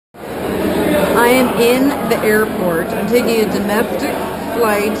am in the airport. I'm taking a domestic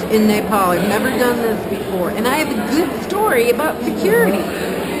flight in Nepal. I've never done this before. And I have a good story about security.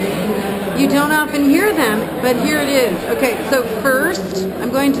 You don't often hear them, but here it is. Okay, so first,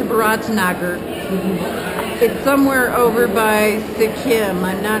 I'm going to Bharatnagar. It's somewhere over by Sikkim.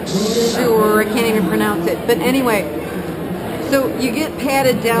 I'm not sure. I can't even pronounce it. But anyway, so you get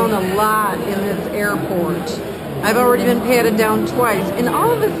patted down a lot in this airport. I've already been patted down twice. And all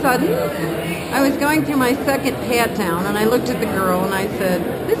of a sudden, I was going through my second pat down, and I looked at the girl and I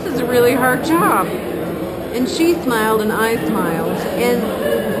said, "This is a really hard job." And she smiled and I smiled.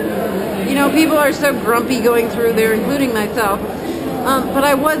 And, you know, people are so grumpy going through there, including myself. But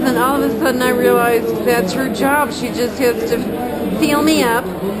I wasn't. All of a sudden I realized that's her job. She just has to feel me up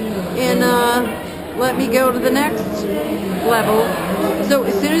and let me go to the next level. So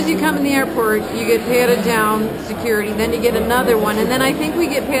as soon as you come in the airport, you get patted down, security, then you get another one, and then I think we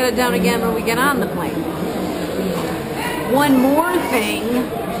get patted down again when we get on the plane. One more thing,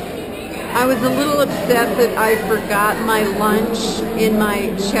 I was a little upset that I forgot my lunch in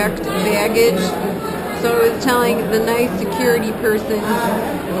my checked baggage. So I was telling the nice security person,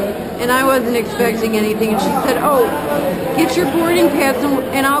 and I wasn't expecting anything, and she said, "Oh, get your boarding pass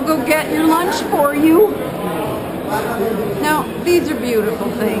and I'll go get your lunch for you." Now, these are beautiful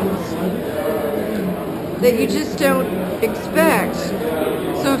things that you just don't expect.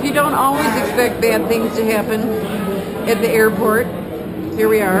 So if you don't always expect bad things to happen at the airport, here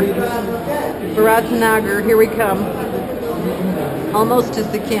we are, Bharatnagar, here we come, almost to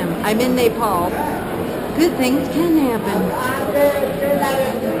Sikkim. I'm in Nepal. Good things can happen.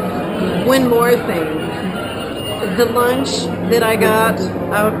 One more thing. The lunch that I got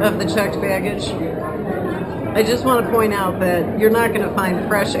out of the checked baggage, I just want to point out that you're not going to find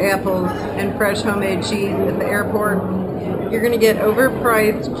fresh apples and fresh homemade cheese at the airport. You're going to get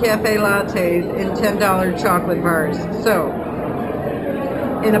overpriced cafe lattes and $10 chocolate bars. So,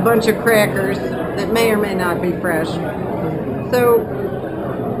 and a bunch of crackers that may or may not be fresh. So,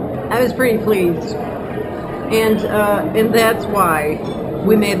 I was pretty pleased. And that's why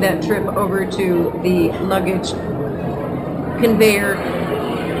we made that trip over to the luggage conveyor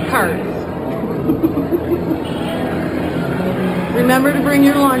carts. Remember to bring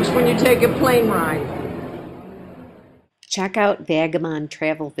your lunch when you take a plane ride. Check out Vagabond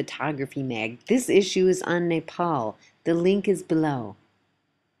Travel Photography Mag. This issue is on Nepal. The link is below.